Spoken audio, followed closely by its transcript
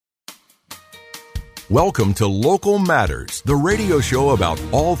Welcome to Local Matters, the radio show about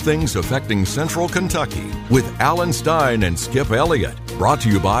all things affecting Central Kentucky with Alan Stein and Skip Eliot. Brought to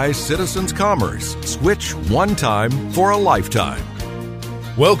you by Citizens Commerce. Switch one time for a lifetime.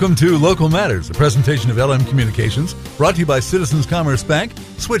 Welcome to Local Matters, a presentation of LM Communications, brought to you by Citizens Commerce Bank.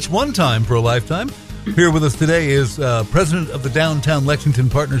 Switch one time for a lifetime. Here with us today is President of the Downtown Lexington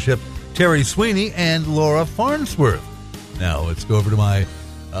Partnership, Terry Sweeney, and Laura Farnsworth. Now, let's go over to my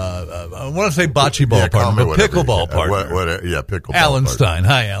I want to say bocce ball partner, but pickleball partner. Pickleball Alan partner. Stein.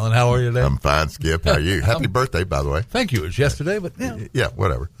 Hi, Alan. How are you today? I'm fine, Skip. How are you? Happy birthday, by the way. Thank you. It was yesterday, but yeah. Yeah,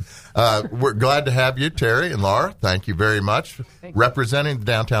 whatever. We're glad to have you, Terry and Laura. Thank you very much. Representing the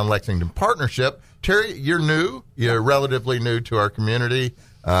Downtown Lexington Partnership. Terry, you're new. You're relatively new to our community.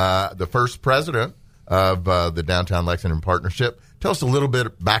 The first president of the Downtown Lexington Partnership. Tell us a little bit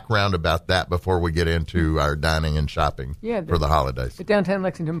of background about that before we get into our dining and shopping for the holidays. The Downtown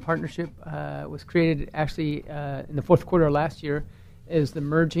Lexington Partnership was created actually in the fourth quarter of last year as the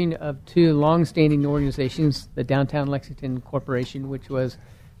merging of two long-standing organizations, the Downtown Lexington Corporation, which was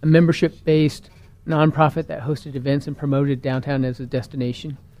a membership-based nonprofit that hosted events and promoted downtown as a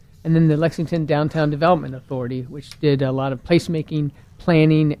destination, and then the Lexington Downtown Development Authority, which did a lot of placemaking,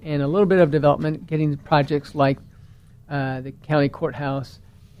 planning, and a little bit of development, getting projects like the county courthouse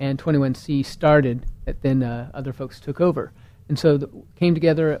and 21C started that then other folks took over. And so came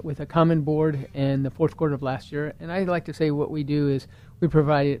together with a common board in the fourth quarter of last year. And I'd like to say what we do is we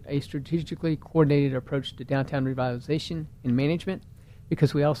provide a strategically coordinated approach to downtown revitalization and management,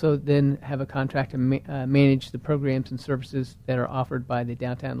 because we also then have a contract to manage the programs and services that are offered by the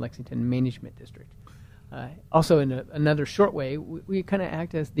Downtown Lexington Management District. Also, in another short way, we kind of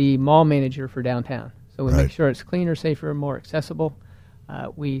act as the mall manager for downtown. So we make sure it's cleaner, safer, more accessible.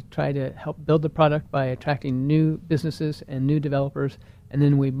 We try to help build the product by attracting new businesses and new developers, and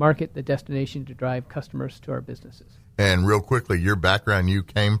then we market the destination to drive customers to our businesses. And real quickly, your background, you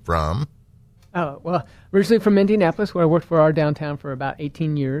came from? Oh, well, originally from Indianapolis, where I worked for our downtown for about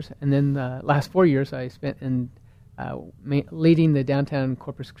 18 years, and then the last 4 years I spent in leading the downtown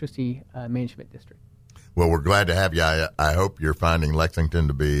Corpus Christi Management District. Well, we're glad to have you. I hope you're finding Lexington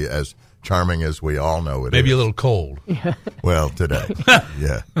to be as charming as we all know it Maybe is. a little cold. Yeah. Well, today.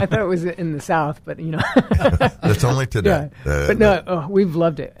 Yeah. I thought it was in the South, but, you know. It's only today. Yeah. But no, we've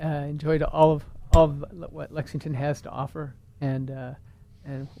loved it. Enjoyed all of what Lexington has to offer, and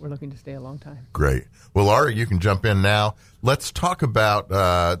we're looking to stay a long time. Great. Well, Laura, you can jump in now. Let's talk about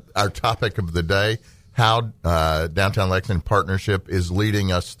our topic of the day, how Downtown Lexington Partnership is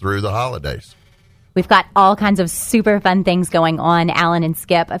leading us through the holidays. We've got all kinds of super fun things going on, Alan and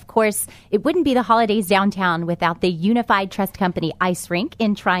Skip. Of course, it wouldn't be the holidays downtown without the Unified Trust Company Ice Rink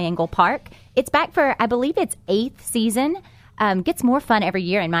in Triangle Park. It's back for, I believe it's 8th season. Gets more fun every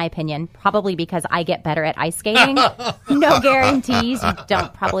year, in my opinion, probably because I get better at ice skating. No guarantees. You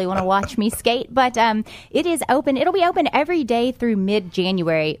don't probably want to watch me skate, but it is open. It'll be open every day through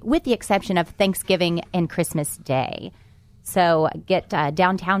mid-January, with the exception of Thanksgiving and Christmas Day. So get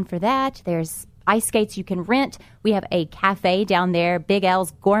downtown for that. There's ice skates you can rent. We have a cafe down there, Big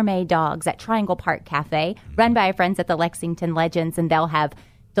L's Gourmet Dogs at Triangle Park Cafe, run by our friends at the Lexington Legends, and they'll have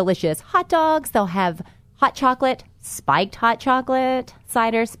delicious hot dogs. They'll have hot chocolate, spiked hot chocolate,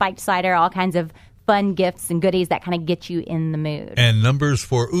 cider, spiked cider, all kinds of fun gifts and goodies that kind of get you in the mood. And numbers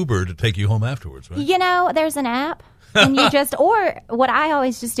for Uber to take you home afterwards, right? You know, there's an app, and you just, or what I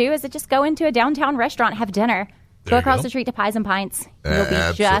always just do is just go into a downtown restaurant, have dinner, go across the street to Pies and Pints. You'll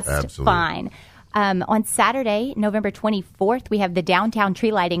be just fine. On Saturday, November 24th, we have the Downtown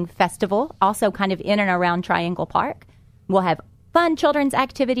Tree Lighting Festival, also kind of in and around Triangle Park. We'll have fun children's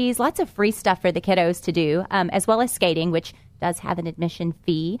activities, lots of free stuff for the kiddos to do, as well as skating, which does have an admission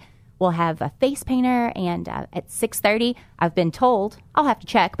fee. We'll have a face painter, and at 6:30, I've been told, I'll have to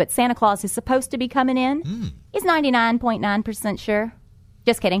check, but Santa Claus is supposed to be coming in. He's 99.9% sure.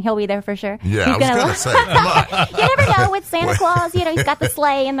 Just kidding. He'll be there for sure. Yeah, I was going to say, come on. You never know with Santa Claus. You know, he's got the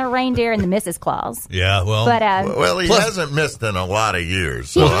sleigh and the reindeer and the Mrs. Claus. Yeah, well. But, he hasn't missed in a lot of years,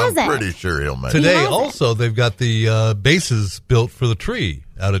 so I'm pretty sure he'll make it. Today, also, they've got the bases built for the tree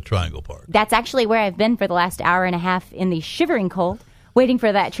out at Triangle Park. That's actually where I've been for the last hour and a half in the shivering cold, waiting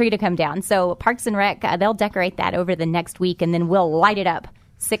for that tree to come down. So Parks and Rec, they'll decorate that over the next week, and then we'll light it up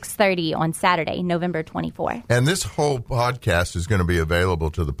 6:30 on Saturday, November 24th. And this whole podcast is going to be available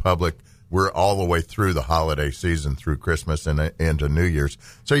to the public. We're all the way through the holiday season, through Christmas and into New Year's.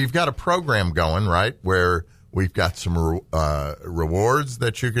 So you've got a program going, right, where we've got some rewards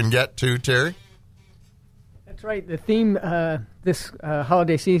that you can get to, Terry? That's right. The theme this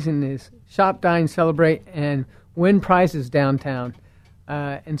holiday season is Shop, Dine, Celebrate, and Win Prizes Downtown.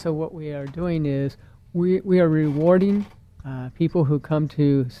 And so what we are doing is We are rewarding people who come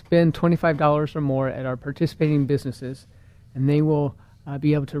to spend $25 or more at our participating businesses, and they will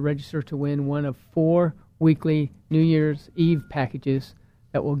be able to register to win one of 4 weekly New Year's Eve packages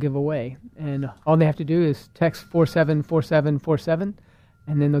that we'll give away. And all they have to do is text 474747,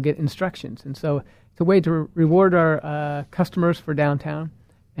 and then they'll get instructions. And so it's a way to reward our customers for downtown.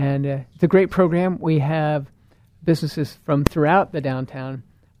 And it's a great program. We have businesses from throughout the downtown,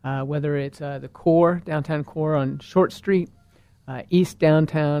 whether it's the core, downtown core on Short Street, East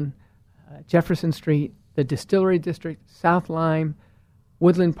Downtown, Jefferson Street, the Distillery District, South Lime,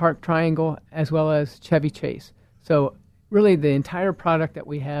 Woodland Park Triangle, as well as Chevy Chase. So really the entire product that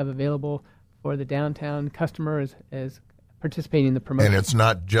we have available for the downtown customer is participating in the promotion. And it's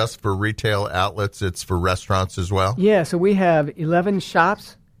not just for retail outlets, it's for restaurants as well? Yeah, so we have 11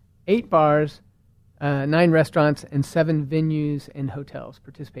 shops, 8 bars, 9 restaurants, and 7 venues and hotels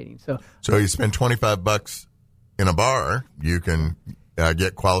participating. So you spend $25 in a bar, you can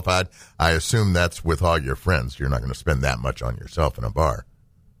get qualified. I assume that's with all your friends. You're not going to spend that much on yourself in a bar.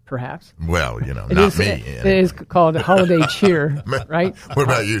 Perhaps. Well, not me. It is called holiday cheer, right? What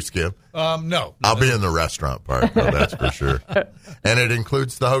about you, Skip? No. I'll be in the restaurant part, though, that's for sure. And it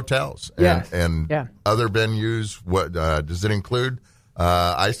includes the hotels and other venues. What does it include?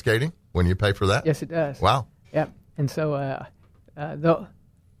 Ice skating when you pay for that? Yes, it does. Wow. Yep. And so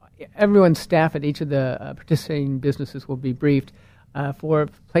everyone's staff at each of the participating businesses will be briefed for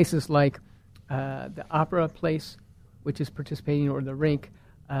places like the Opera Place, which is participating, or the Rink.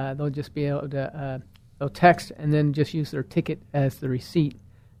 They'll just be able to they'll text and then just use their ticket as the receipt,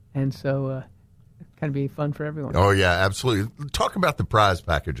 and so it can be fun for everyone. Oh yeah, absolutely. Talk about the prize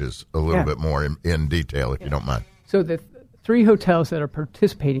packages a little bit more in detail, if you don't mind. So the 3 hotels that are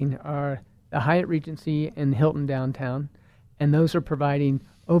participating are the Hyatt Regency and Hilton Downtown, and those are providing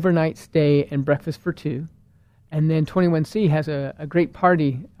overnight stay and breakfast for 2. And then 21C has a great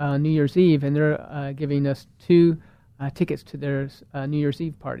party on New Year's Eve, and they're giving us 2 tickets to their New Year's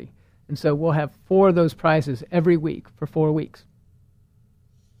Eve party. And so we'll have 4 of those prizes every week for 4 weeks.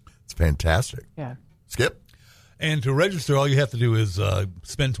 It's fantastic. Yeah. Skip? And to register, all you have to do is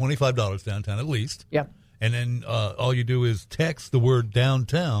spend $25 downtown at least. Yeah. And then all you do is text the word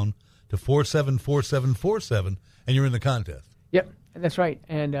downtown to 474747, and you're in the contest. Yep, that's right.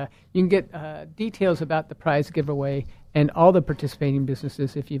 And you can get details about the prize giveaway and all the participating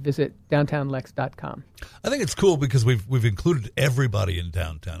businesses if you visit downtownlex.com. I think it's cool because we've included everybody in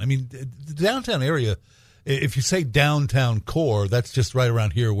downtown. I mean, the downtown area, if you say downtown core, that's just right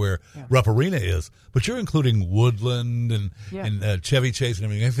around here where Rupp Arena is. But you're including Woodland and Chevy Chase and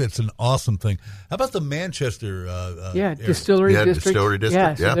everything. I think it's an awesome thing. How about the Manchester area? Distillery District. Distillery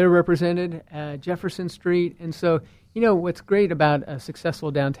District. So they're represented, Jefferson Street. And so, what's great about a successful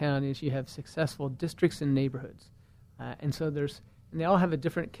downtown is you have successful districts and neighborhoods. And so they all have a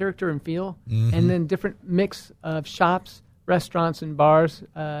different character and feel, and then different mix of shops, restaurants, and bars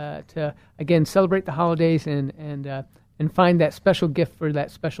to, again, celebrate the holidays and find that special gift for that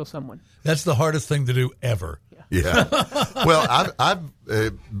special someone. That's the hardest thing to do ever. Yeah. Well, I've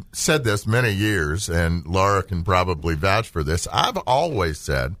said this many years, and Laura can probably vouch for this. I've always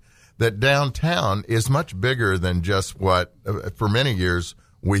said that downtown is much bigger than just what, for many years,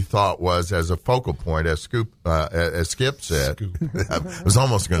 we thought was as a focal point, as Skip said. I was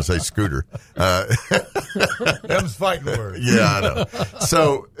almost going to say scooter. Them's fighting words. Yeah, I know.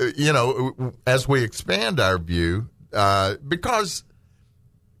 So, as we expand our view, because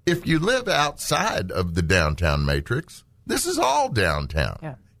if you live outside of the downtown matrix, this is all downtown.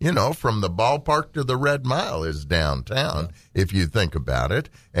 Yeah. From the ballpark to the Red Mile is downtown, if you think about it.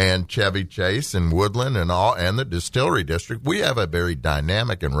 And Chevy Chase and Woodland and the Distillery District, we have a very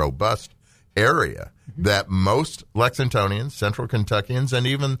dynamic and robust area that most Lexingtonians, Central Kentuckians, and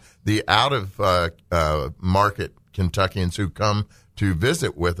even the out-of-market Kentuckians who come to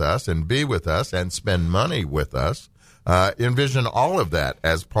visit with us and be with us and spend money with us envision all of that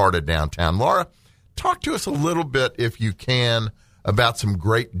as part of downtown. Laura, talk to us a little bit, if you can, about some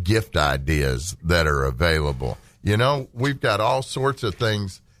great gift ideas that are available. We've got all sorts of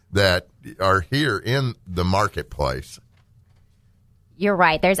things that are here in the marketplace. You're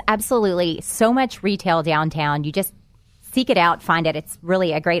right. There's absolutely so much retail downtown. You just seek it out, find it. It's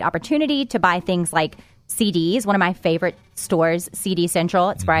really a great opportunity to buy things like CDs. One of my favorite stores, CD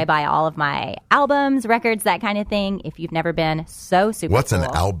Central. It's where I buy all of my albums, records, that kind of thing. If you've never been, so super What's cool. an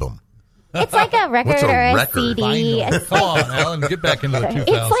album? It's like a record What's a or a record? CD. Come on, Alan, get back into the 2000s.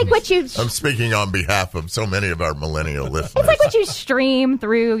 It's like what you... I'm speaking on behalf of so many of our millennial listeners. It's like what you stream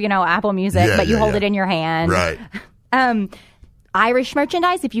through, Apple Music, but you hold it in your hand. Right. Irish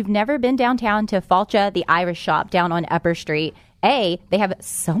merchandise. If you've never been downtown to Falcha, the Irish shop down on Upper Street, they have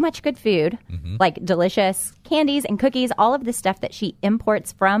so much good food, like delicious candies and cookies, all of the stuff that she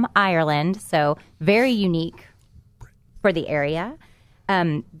imports from Ireland. So very unique for the area.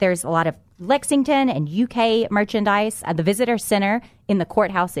 There's a lot of Lexington and UK merchandise. The Visitor Center in the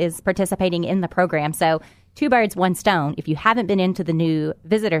courthouse is participating in the program. So 2 birds, 1 stone. If you haven't been into the new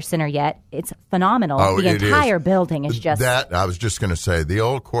Visitor Center yet, it's phenomenal. The entire building is just... That, I was just going to say, the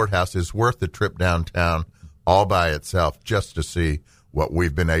old courthouse is worth the trip downtown all by itself just to see what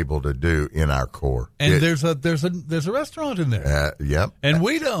we've been able to do in our core. And there's a restaurant in there. Yep. And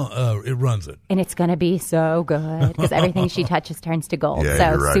we don't, it runs it. And it's going to be so good because everything she touches turns to gold. Yeah, so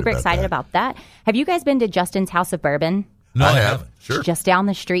you're right super about excited that. about that. Have you guys been to Justin's House of Bourbon? No, I haven't. Sure. Just down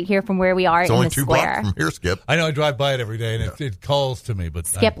the street here from where we are It's in only the 2 square. blocks from here, Skip. I know, I drive by it every day, and it calls to me. But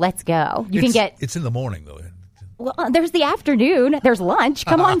Skip, let's go. You can get... It's in the morning, though. Well, there's the afternoon. There's lunch.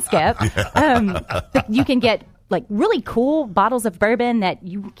 Come on, Skip. You can get like really cool bottles of bourbon that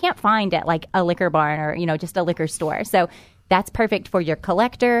you can't find at like a liquor barn or, just a liquor store. So that's perfect for your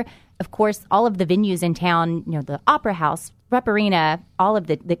collector. Of course, all of the venues in town, the Opera House, Rep Arena, all of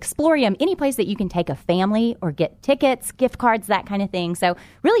the Explorium, any place that you can take a family or get tickets, gift cards, that kind of thing. So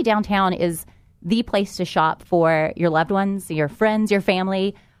really downtown is the place to shop for your loved ones, your friends, your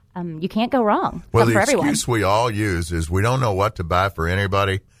family. You can't go wrong. Well, Something the for everyone. excuse we all use is we don't know what to buy for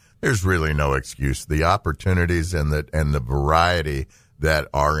anybody. There's really no excuse. The opportunities and the variety that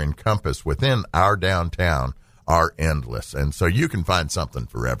are encompassed within our downtown are endless. And so you can find something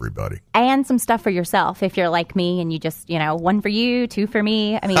for everybody. And some stuff for yourself if you're like me and you just, 1 for you, 2 for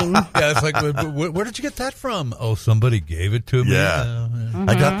me. I mean, Yeah, it's like, where did you get that from? Oh, somebody gave it to me. Yeah.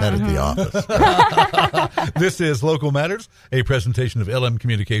 I got that at the office. This is Local Matters, a presentation of LM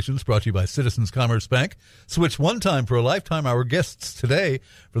Communications brought to you by Citizens Commerce Bank. Switch one time for a lifetime. Our guests today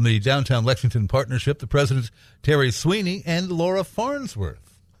from the Downtown Lexington Partnership, the president, Terry Sweeney, and Laura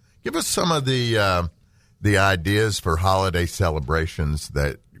Farnsworth. Give us some of the ideas for holiday celebrations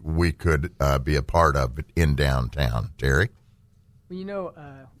that we could be a part of in downtown, Terry. Well,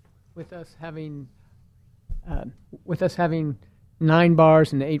 with us having 9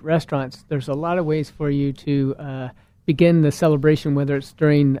 bars and 8 restaurants, there's a lot of ways for you to begin the celebration, whether it's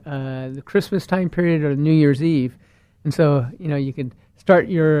during the Christmas time period or New Year's Eve. And so, you can start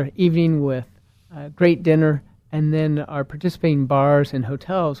your evening with a great dinner, and then our participating bars and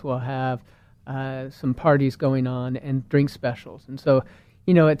hotels will have some parties going on and drink specials. And so,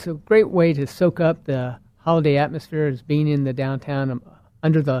 it's a great way to soak up the holiday atmosphere as being in the downtown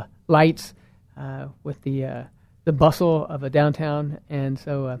under the lights with the bustle of a downtown. And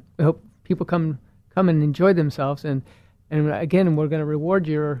so we hope people come and enjoy themselves. And again, we're going to reward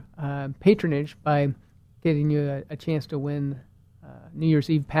your patronage by getting you a chance to win New Year's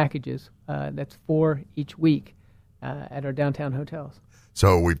Eve packages. That's 4 each week at our downtown hotels.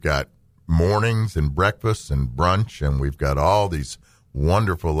 So we've got mornings and breakfasts and brunch, and we've got all these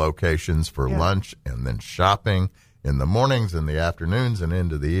wonderful locations for lunch and then shopping in the mornings and the afternoons and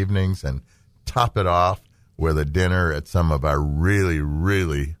into the evenings, and top it off with a dinner at some of our really,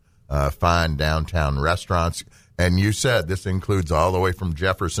 really fine downtown restaurants. And you said this includes all the way from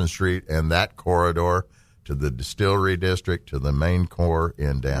Jefferson Street and that corridor to the Distillery District to the main core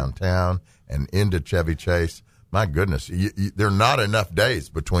in downtown and into Chevy Chase. My goodness, there are not enough days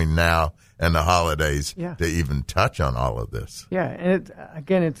between now and the holidays to even touch on all of this. Yeah, and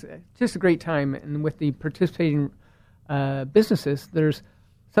it's just a great time. And with the participating businesses, there's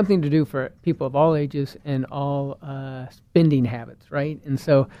something to do for people of all ages and all spending habits, right? And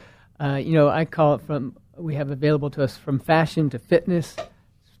so, I call it we have available to us from fashion to fitness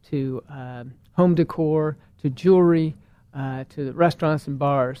to home decor to jewelry to the restaurants and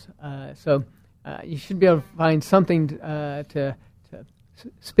bars. So you should be able to find something to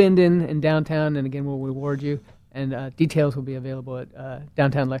spend in downtown, and again, we'll reward you. And details will be available at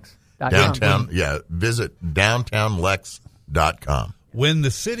downtownlex.com. Visit downtownlex.com. When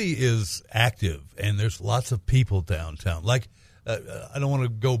the city is active and there's lots of people downtown, like I don't want to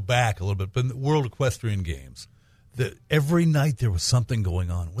go back a little bit, but in the World Equestrian Games, every night there was something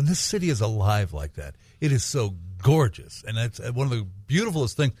going on. When this city is alive like that, it is so gorgeous. And it's one of the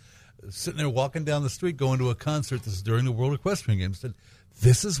beautifulest things, sitting there walking down the street, going to a concert. This is during the World Equestrian Games. Said,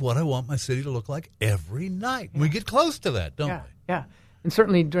 this is what I want my city to look like every night. We get close to that, don't we? Yeah. And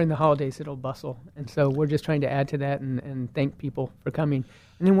certainly during the holidays, it'll bustle. And so we're just trying to add to that and thank people for coming.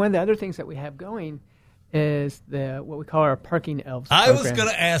 And then one of the other things that we have going is what we call our parking elves I program. was going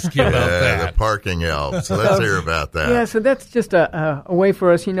to ask you about that. The parking elves. So let's hear about that. Yeah, so that's just a way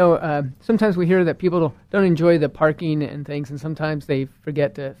for us. Sometimes we hear that people don't enjoy the parking and things, and sometimes they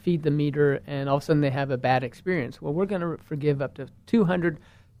forget to feed the meter, and all of a sudden they have a bad experience. Well, we're going to forgive up to 200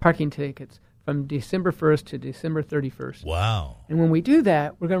 parking tickets from December 1st to December 31st. Wow. And when we do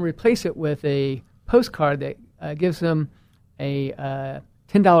that, we're going to replace it with a postcard that gives them a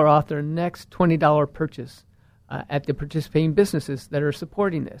 $10 off their next $20 purchase at the participating businesses that are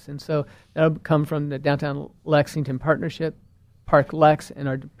supporting this. And so that'll come from the Downtown Lexington Partnership, Park Lex, and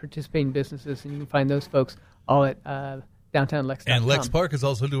our participating businesses. And you can find those folks all at Downtown Lex. And Lex Park is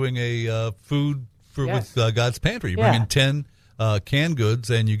also doing a food with God's Pantry. You bring in 10 canned goods,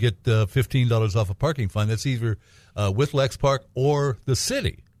 and you get $15 off a parking fine. That's either with Lex Park or the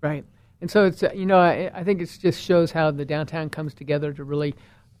city. Right. And so it's I think it just shows how the downtown comes together to really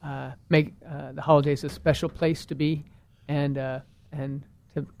make the holidays a special place to be, and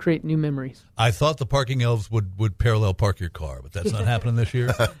to create new memories. I thought the parking elves would parallel park your car, but that's not happening this year.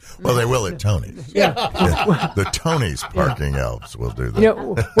 Well, they will at Tony's. Yeah. The Tony's parking elves will do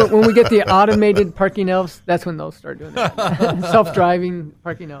that. When we get the automated parking elves, that's when they'll start doing that. Self-driving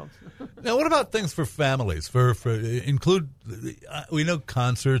parking elves. Now, what about things for families? For include, we know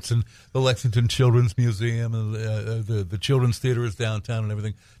concerts and the Lexington Children's Museum and the Children's Theater is downtown and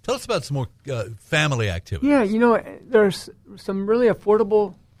everything. Tell us about some more family activities. Yeah, there's some really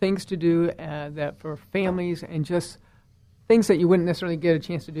affordable things to do that for families, and just things that you wouldn't necessarily get a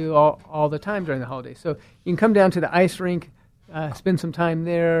chance to do all the time during the holidays. So you can come down to the ice rink, spend some time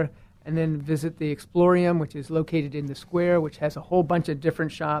there, and then visit the Explorium, which is located in the square, which has a whole bunch of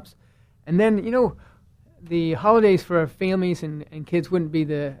different shops. And then, the holidays for families and kids wouldn't be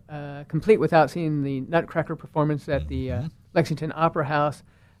complete without seeing the Nutcracker performance at the Lexington Opera House.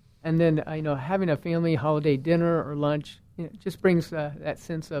 And then, having a family holiday dinner or lunch just brings that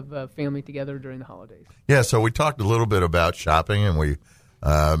sense of family together during the holidays. Yeah, so we talked a little bit about shopping, and we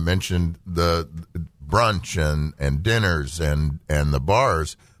mentioned the brunch and dinners and the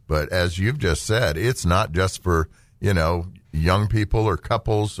bars. But as you've just said, it's not just for, young people or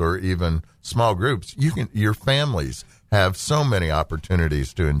couples or even small groups. Your families have so many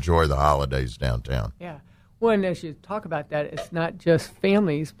opportunities to enjoy the holidays downtown. Yeah. Well, and as you talk about that, it's not just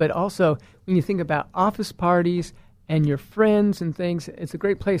families, but also when you think about office parties and your friends and things, it's a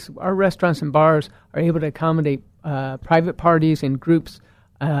great place. Our restaurants and bars are able to accommodate private parties and groups,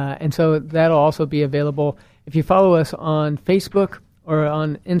 and so that'll also be available. If you follow us on Facebook or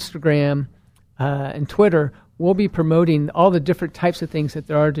on Instagram and Twitter, we'll be promoting all the different types of things that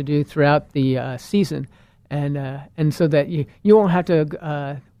there are to do throughout the season. And so that you won't have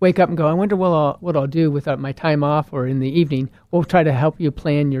to wake up and go, I wonder what I'll do with my time off or in the evening. We'll try to help you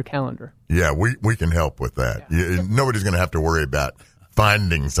plan your calendar. Yeah, we can help with that. Yeah. Nobody's going to have to worry about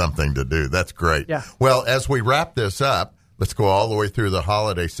finding something to do. That's great. Yeah. Well, as we wrap this up, let's go all the way through the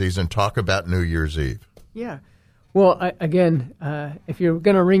holiday season, talk about New Year's Eve. Yeah. Well, again, if you're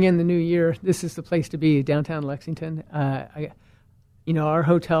going to ring in the new year, this is the place to be, downtown Lexington. Our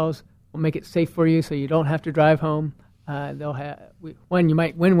hotels will make it safe for you so you don't have to drive home. They'll have you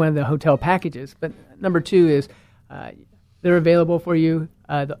might win one of the hotel packages, but number two is they're available for you.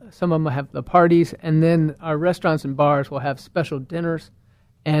 Some of them will have the parties, and then our restaurants and bars will have special dinners,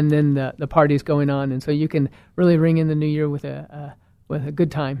 and then the parties going on, and so you can really ring in the new year with a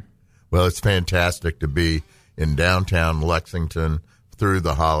good time. Well, it's fantastic to be in downtown Lexington through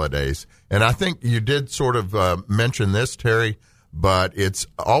the holidays, and I think you did sort of mention this, Terry. But it's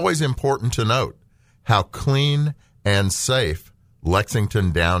always important to note how clean and safe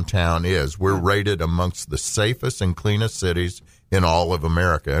Lexington downtown is. We're rated amongst the safest and cleanest cities in all of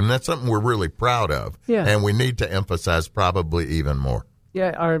America, and that's something we're really proud of. Yeah. And we need to emphasize probably even more.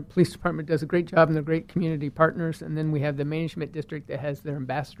 Yeah, our police department does a great job, and they're great community partners. And then we have the management district that has their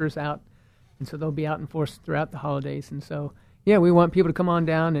ambassadors out, and so they'll be out in force throughout the holidays. And so, yeah, we want people to come on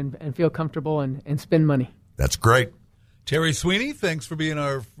down and feel comfortable and spend money. That's great. Terry Sweeney, thanks for being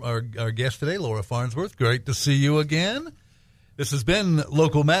our guest today. Laura Farnsworth, great to see you again. This has been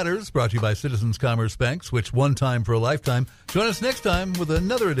Local Matters, brought to you by Citizens Commerce Bank. Switch one time for a lifetime. Join us next time with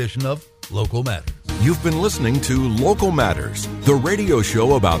another edition of Local Matters. You've been listening to Local Matters, the radio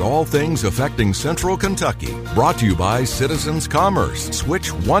show about all things affecting Central Kentucky. Brought to you by Citizens Commerce.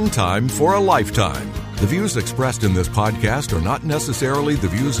 Switch one time for a lifetime. The views expressed in this podcast are not necessarily the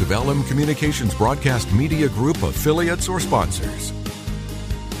views of LM Communications Broadcast Media Group, affiliates, or sponsors.